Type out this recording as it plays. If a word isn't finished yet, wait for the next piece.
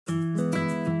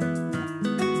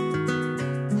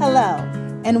Hello,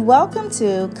 and welcome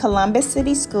to Columbus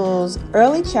City Schools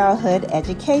Early Childhood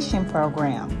Education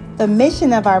Program. The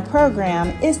mission of our program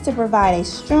is to provide a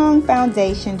strong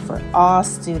foundation for all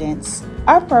students.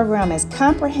 Our program is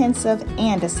comprehensive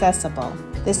and accessible.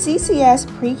 The CCS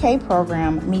Pre-K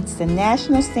program meets the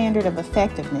national standard of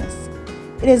effectiveness.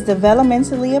 It is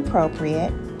developmentally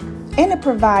appropriate, and it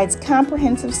provides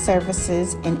comprehensive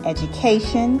services in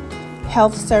education,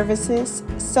 health services,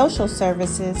 social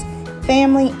services,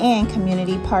 family and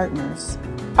community partners.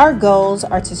 Our goals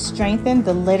are to strengthen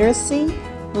the literacy,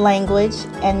 language,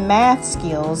 and math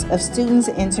skills of students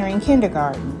entering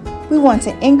kindergarten. We want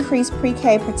to increase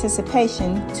pre-K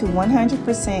participation to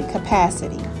 100%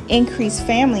 capacity, increase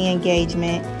family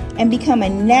engagement, and become a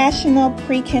national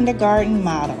pre-kindergarten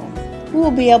model. We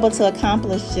will be able to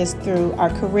accomplish this through our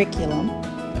curriculum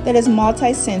that is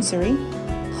multisensory,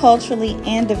 culturally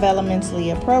and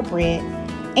developmentally appropriate,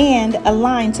 and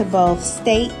aligned to both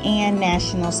state and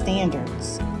national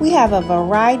standards. We have a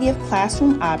variety of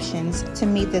classroom options to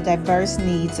meet the diverse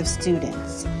needs of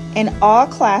students. And all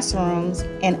classrooms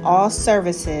and all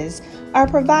services are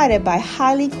provided by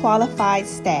highly qualified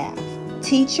staff,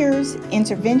 teachers,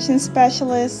 intervention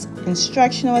specialists,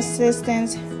 instructional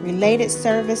assistants, related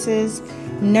services,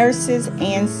 nurses,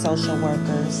 and social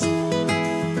workers.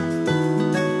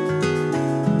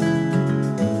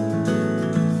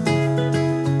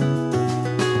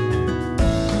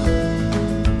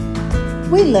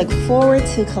 We look forward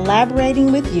to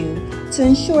collaborating with you to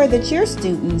ensure that your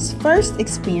students' first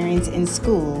experience in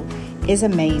school is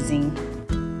amazing.